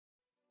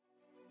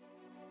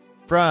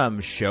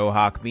From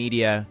Showhawk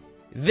Media,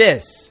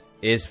 this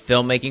is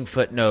Filmmaking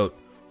Footnote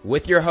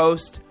with your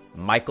host,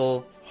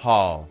 Michael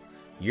Hall.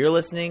 You're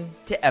listening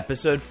to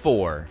Episode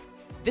 4.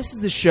 This is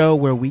the show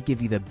where we give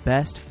you the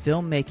best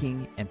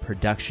filmmaking and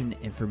production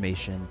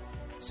information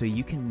so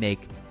you can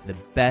make the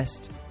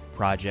best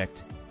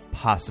project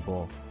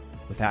possible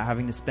without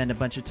having to spend a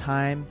bunch of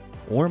time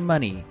or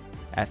money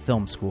at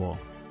film school.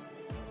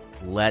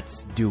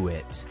 Let's do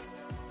it.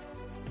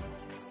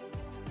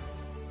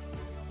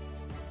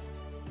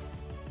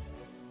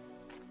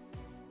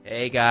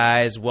 Hey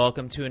guys,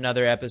 welcome to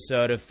another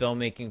episode of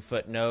Filmmaking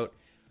Footnote.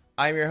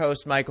 I'm your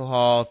host, Michael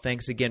Hall.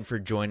 Thanks again for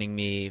joining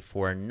me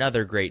for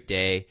another great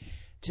day.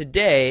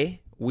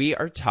 Today, we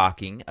are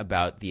talking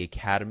about the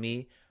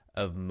Academy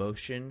of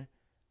Motion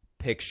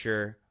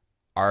Picture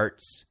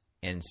Arts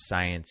and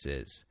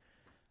Sciences.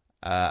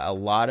 A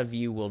lot of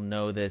you will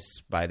know this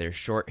by their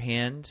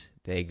shorthand.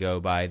 They go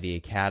by the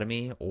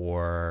Academy,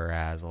 or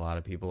as a lot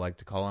of people like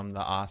to call them, the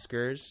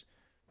Oscars.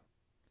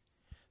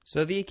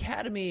 So the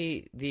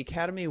Academy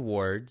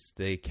Awards,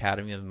 the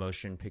Academy of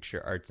Motion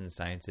Picture Arts and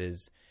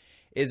Sciences,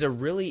 is a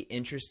really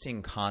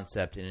interesting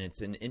concept, and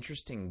it's an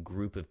interesting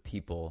group of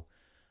people.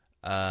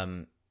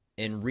 In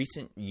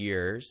recent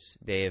years,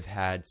 they have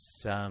had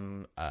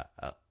some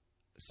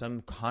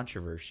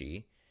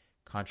controversy.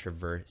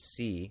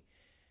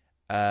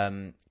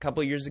 A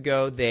couple of years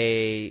ago,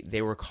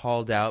 they were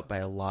called out by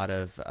a lot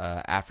of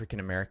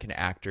African American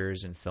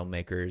actors and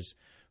filmmakers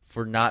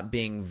for not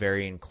being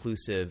very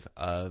inclusive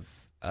of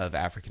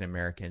African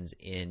Americans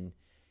in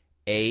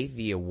A,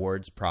 the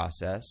awards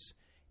process,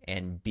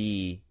 and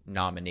B,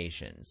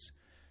 nominations.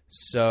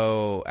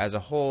 So as a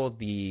whole,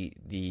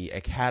 the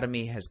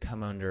Academy has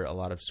come under a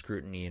lot of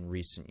scrutiny in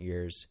recent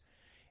years.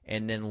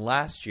 And then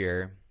last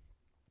year,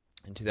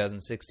 in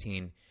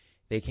 2016,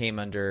 they came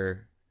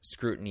under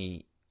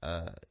scrutiny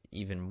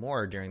even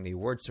more during the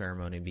award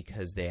ceremony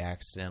because they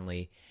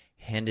accidentally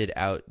handed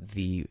out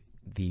the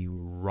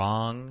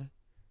wrong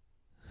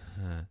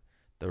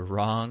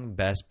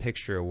Best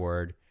Picture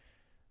award,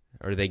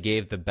 or they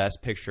gave the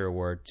Best Picture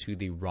award to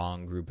the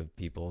wrong group of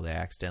people. They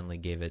accidentally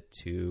gave it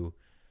to,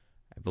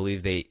 I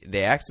believe they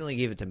accidentally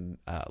gave it to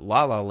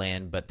La La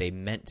Land, but they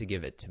meant to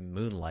give it to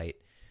Moonlight.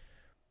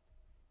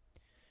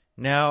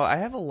 Now, I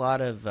have a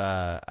lot of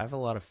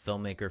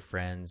filmmaker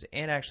friends,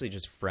 and actually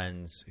just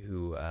friends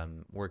who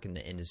work in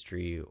the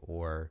industry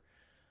or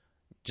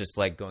just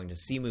like going to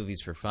see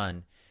movies for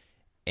fun,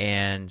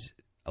 and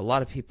a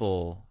lot of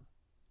people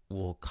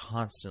will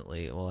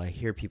constantly, I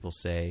hear people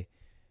say,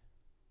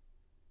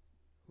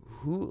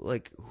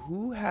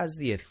 who has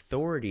the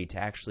authority to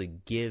actually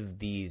give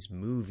these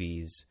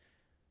movies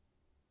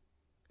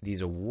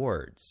these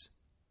awards?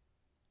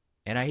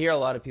 And I hear a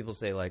lot of people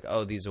say, like,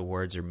 oh, these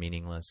awards are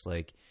meaningless,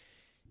 like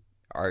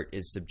art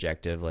is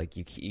subjective, like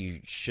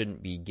you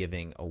shouldn't be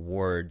giving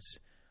awards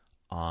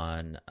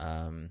on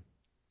a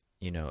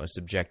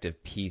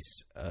subjective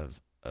piece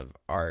of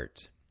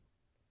art.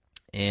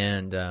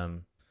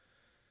 And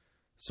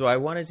so I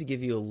wanted to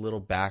give you a little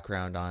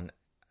background on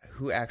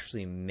who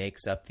actually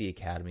makes up the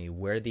Academy,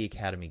 where the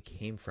Academy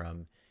came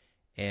from,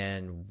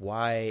 and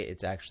why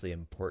it's actually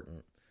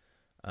important.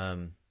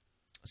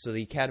 So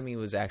the Academy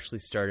was actually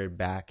started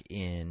back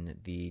in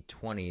the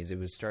 20s. It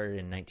was started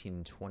in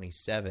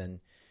 1927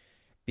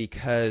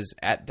 because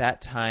at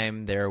that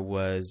time there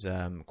was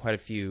quite a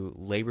few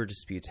labor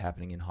disputes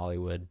happening in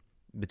Hollywood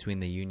between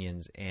the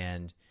unions,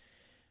 and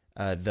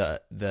the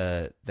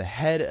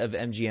head of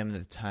MGM at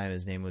the time,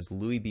 his name was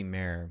Louis B.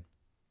 Mayer,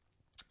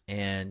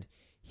 and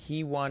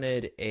he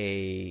wanted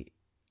a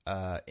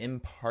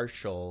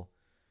impartial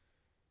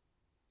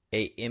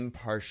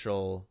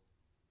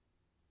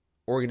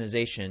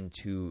organization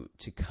to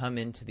come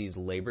into these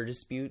labor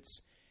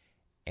disputes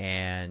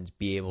and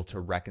be able to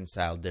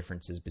reconcile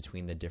differences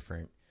between the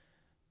different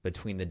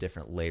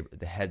labor,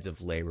 the heads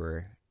of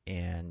labor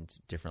and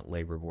different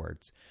labor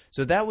boards.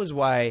 So that was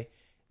why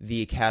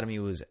the Academy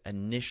was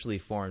initially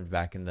formed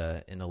back in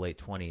the late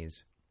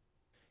 20s.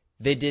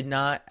 They did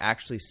not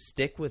actually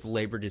stick with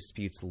labor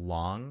disputes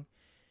long.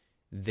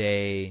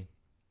 They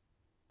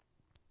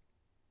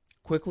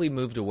quickly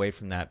moved away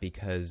from that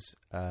because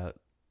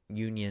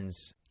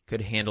unions could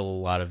handle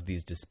a lot of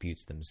these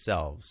disputes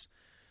themselves.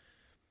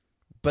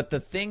 But the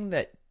thing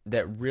that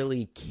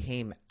really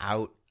came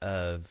out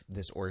of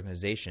this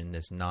organization,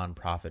 this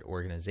nonprofit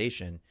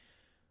organization,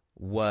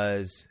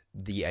 was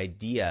the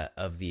idea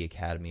of the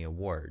Academy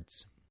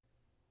Awards.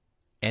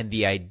 And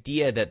the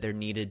idea that there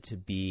needed to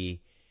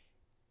be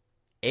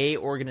a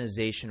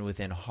organization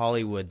within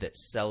Hollywood that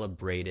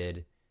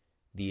celebrated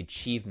the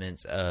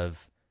achievements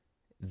of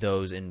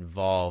those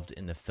involved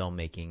in the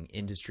filmmaking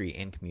industry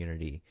and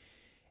community.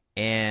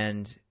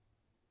 And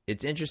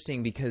it's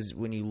interesting because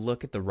when you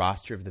look at the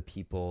roster of the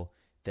people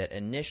that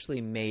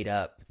initially made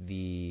up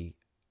the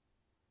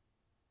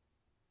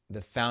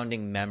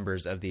founding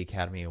members of the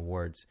Academy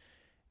Awards,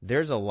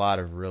 there's a lot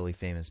of really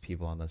famous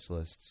people on this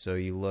list. So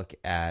you look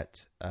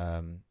at,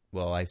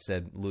 I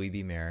said Louis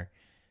B. Mayer,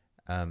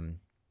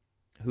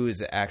 who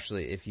is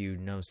actually, if you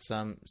know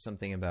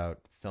something about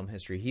film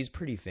history, he's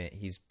pretty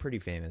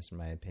famous in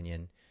my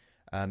opinion.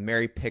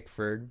 Mary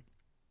Pickford,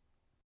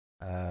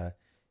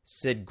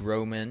 Sid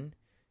Groman,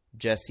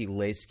 Jesse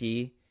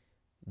Lasky,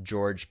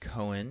 George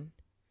Cohen,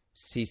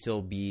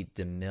 Cecil B.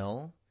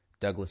 DeMille,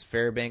 Douglas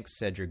Fairbanks,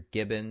 Cedric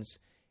Gibbons,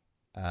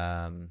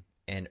 and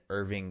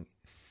Irving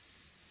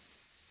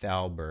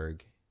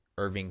Thalberg.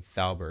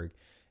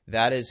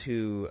 That is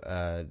who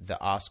the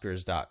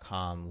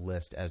Oscars.com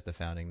list as the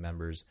founding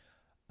members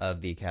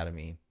of the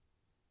Academy.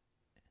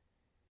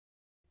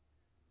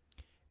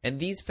 And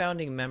these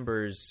founding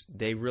members,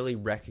 they really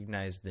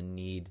recognized the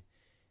need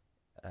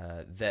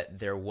that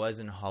there was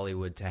in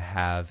Hollywood to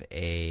have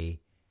a,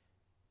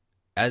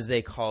 as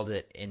they called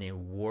it, an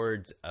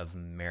awards of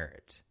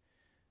merit.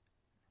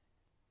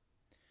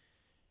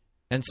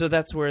 And so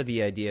that's where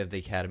the idea of the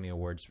Academy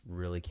Awards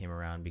really came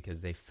around,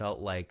 because they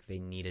felt like they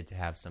needed to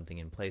have something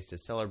in place to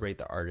celebrate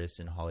the artists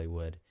in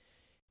Hollywood.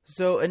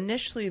 So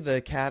initially, the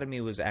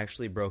Academy was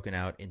actually broken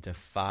out into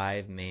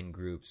 5 main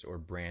groups or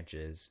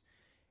branches.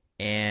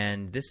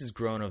 And this has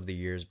grown over the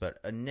years, but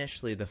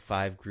initially the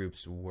 5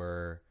 groups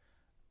were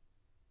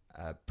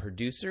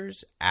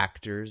producers,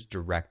 actors,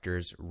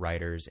 directors,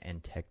 writers,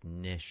 and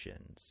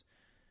technicians.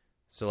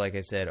 So like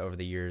I said, over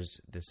the years,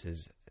 this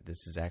has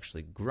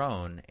actually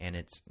grown, and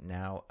it's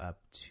now up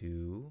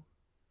to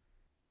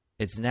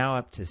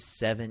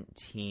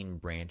 17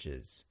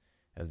 branches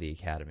of the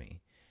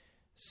Academy.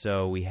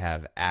 So we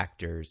have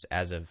actors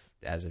as of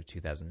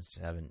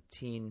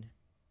 2017.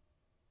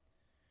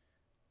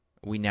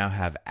 We now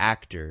have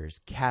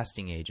actors,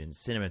 casting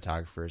agents,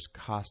 cinematographers,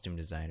 costume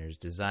designers,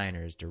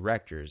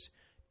 directors,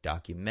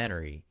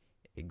 documentary,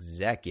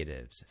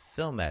 executives,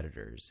 film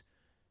editors,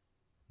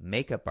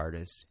 makeup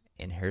artists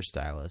and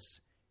hairstylists,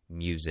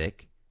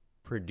 music,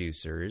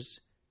 producers,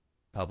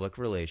 public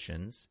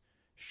relations,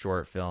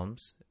 short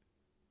films,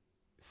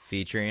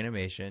 feature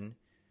animation,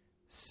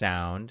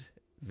 sound,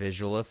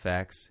 visual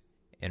effects,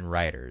 and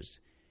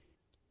writers.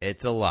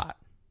 It's a lot.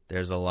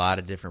 There's a lot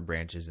of different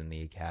branches in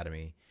the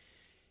Academy.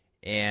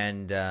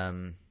 And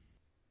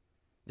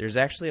there's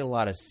actually a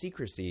lot of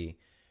secrecy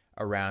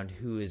around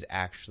who is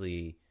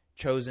actually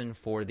chosen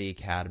for the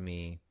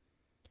Academy,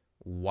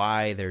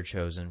 why they're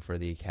chosen for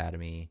the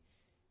Academy.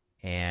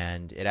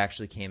 And it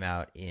actually came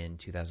out in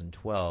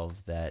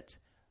 2012 that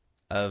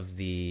of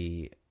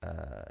the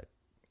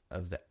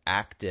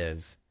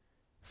active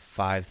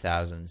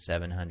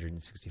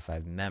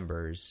 5,765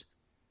 members,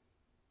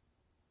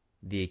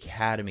 the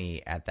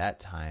Academy at that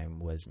time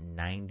was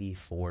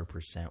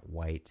 94%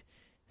 white,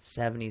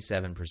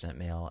 77%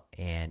 male,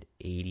 and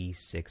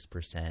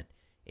 86%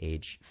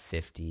 age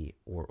 50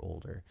 or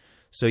older.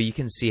 So you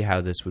can see how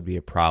this would be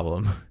a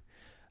problem.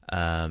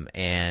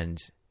 And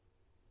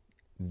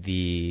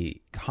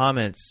the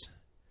comments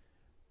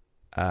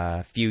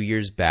a few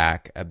years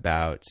back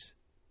about,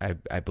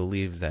 I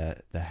believe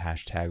that the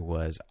hashtag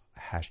was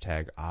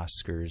hashtag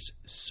Oscars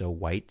so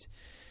white.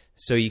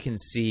 So you can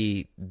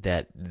see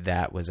that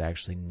that was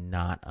actually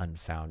not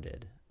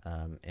unfounded.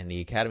 And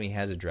the Academy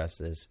has addressed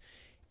this,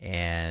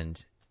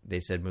 and they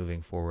said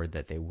moving forward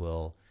that they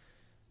will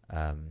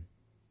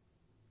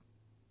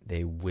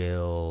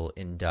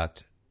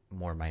induct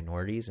more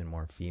minorities and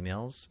more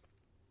females.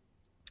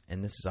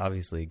 And this is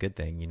obviously a good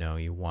thing. You know,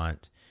 you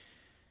want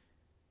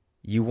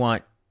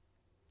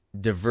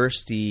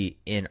diversity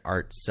in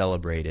art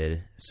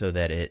celebrated so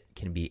that it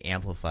can be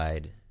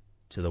amplified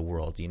to the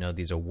world. You know,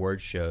 these award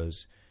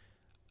shows,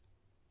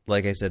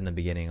 like I said in the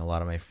beginning, a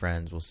lot of my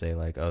friends will say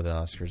like, oh, the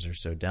Oscars are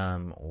so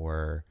dumb,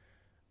 or,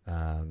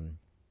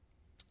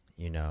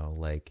 you know,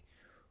 like,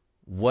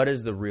 what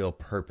is the real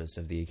purpose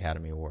of the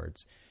Academy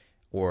Awards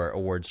or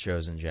awards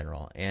shows in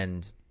general?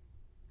 And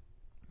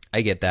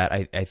I get that.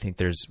 I think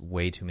there's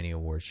way too many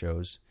award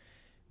shows.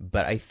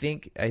 But I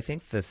think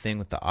the thing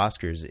with the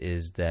Oscars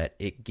is that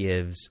it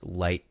gives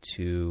light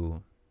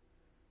to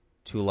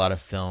a lot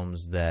of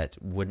films that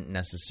wouldn't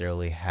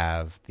necessarily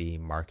have the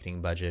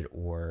marketing budget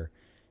or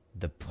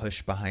the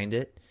push behind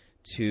it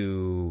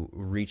to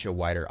reach a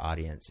wider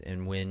audience.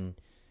 And when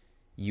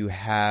you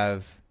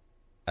have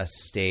a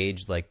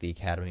stage like the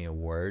Academy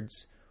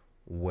Awards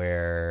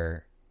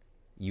where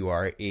you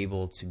are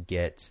able to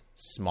get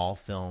small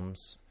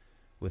films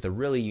with a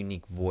really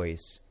unique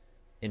voice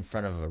in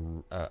front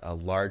of a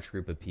large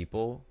group of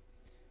people,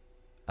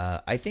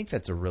 I think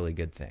that's a really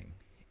good thing.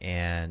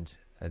 And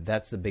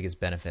that's the biggest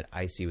benefit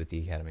I see with the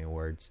Academy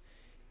Awards,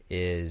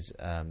 is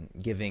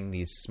giving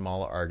these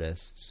small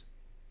artists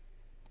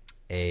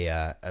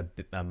a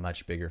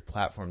much bigger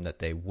platform that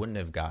they wouldn't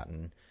have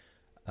gotten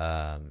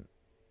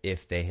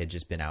if they had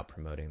just been out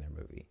promoting their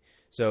movie.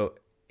 So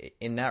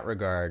in that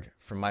regard,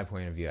 from my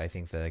point of view, I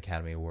think the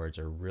Academy Awards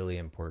are really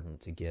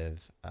important to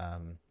give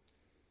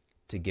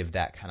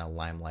that kind of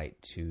limelight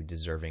to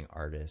deserving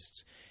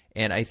artists.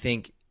 And I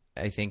think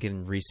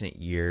in recent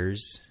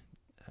years,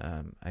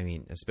 I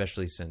mean,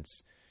 especially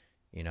since,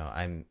 you know,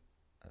 I'm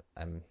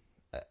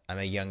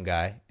a young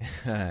guy.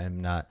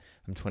 I'm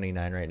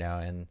 29 right now,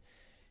 and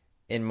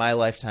in my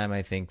lifetime,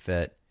 I think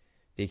that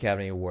the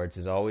Academy Awards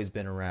has always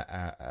been around,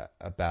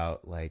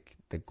 about like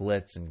the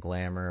glitz and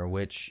glamour,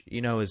 which,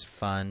 you know, is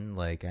fun.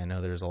 Like, I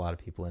know there's a lot of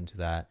people into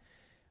that,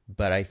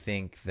 but I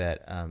think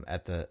that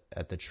at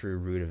the true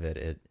root of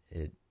it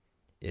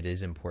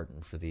is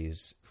important for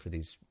these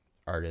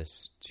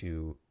artists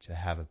to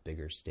have a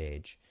bigger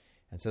stage.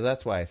 And so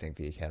that's why I think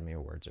the Academy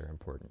Awards are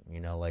important.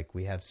 You know, like,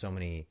 we have so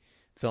many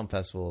film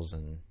festivals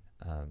and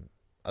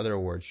other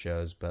awards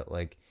shows, but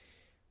like,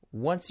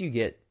 once you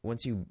get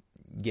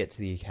to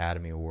the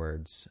Academy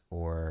Awards,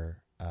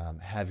 or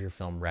have your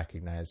film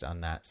recognized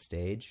on that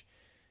stage,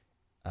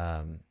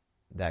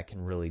 that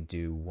can really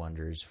do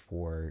wonders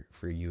for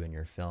you and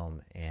your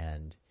film.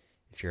 And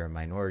if you're a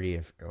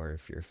minority, or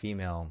if you're a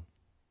female,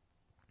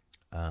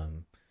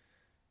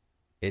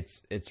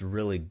 it's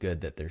really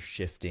good that they're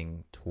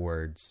shifting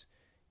towards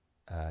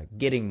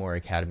getting more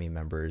Academy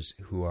members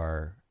who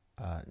are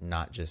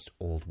not just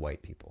old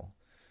white people,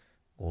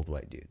 old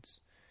white dudes.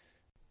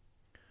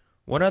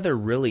 One other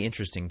really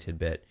interesting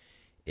tidbit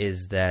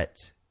is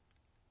that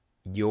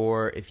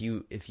if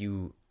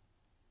you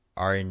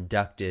are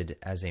inducted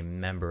as a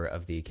member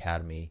of the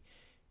Academy,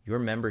 your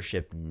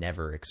membership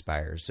never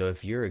expires. So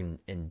if you're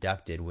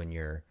inducted when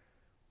you're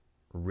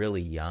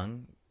really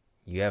young,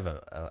 you have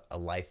a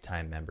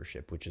lifetime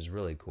membership, which is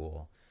really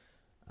cool.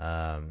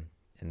 And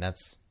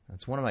that's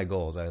one of my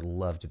goals. I would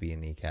love to be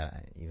in the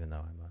Academy, even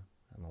though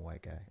I'm a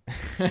white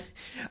guy.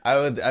 I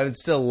would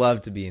still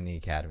love to be in the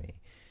Academy.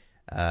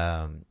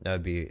 That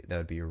would be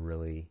a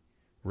really,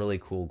 really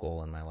cool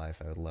goal in my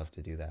life. I would love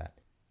to do that.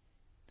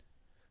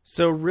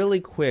 So really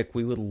quick,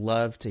 we would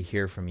love to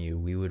hear from you.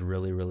 We would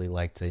really, really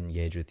like to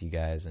engage with you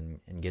guys and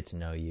get to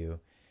know you.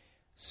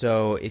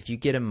 So if you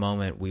get a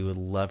moment, we would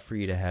love for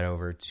you to head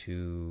over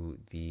to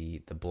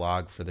the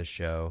blog for the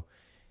show,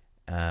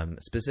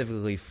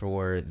 specifically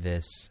for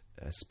this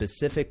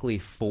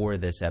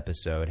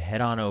episode.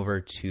 Head on over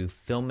to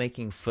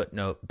Filmmaking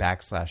Footnote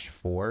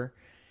 /4.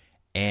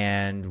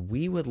 And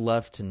we would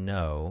love to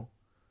know,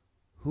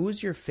 who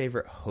is your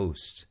favorite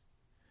host?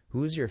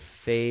 Who is your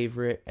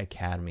favorite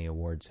Academy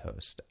Awards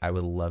host? I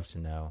would love to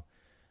know.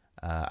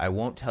 I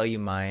won't tell you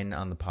mine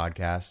on the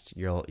podcast.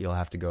 You'll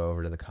have to go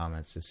over to the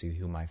comments to see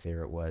who my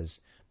favorite was.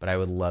 But I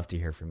would love to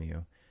hear from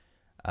you.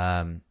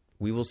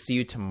 We will see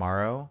you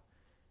tomorrow.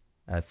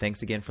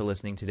 Thanks again for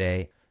listening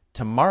today.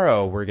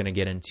 Tomorrow, we're going to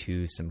get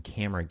into some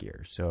camera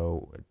gear.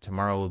 So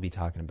tomorrow we'll be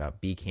talking about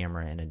B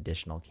camera and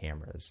additional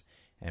cameras,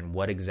 and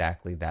what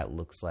exactly that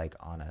looks like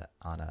on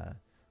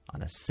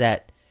a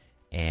set,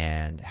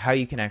 and how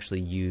you can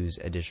actually use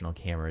additional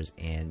cameras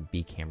and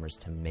B cameras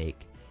to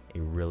make a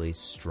really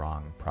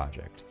strong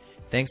project.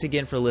 Thanks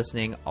again for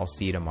listening. I'll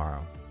see you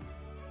tomorrow.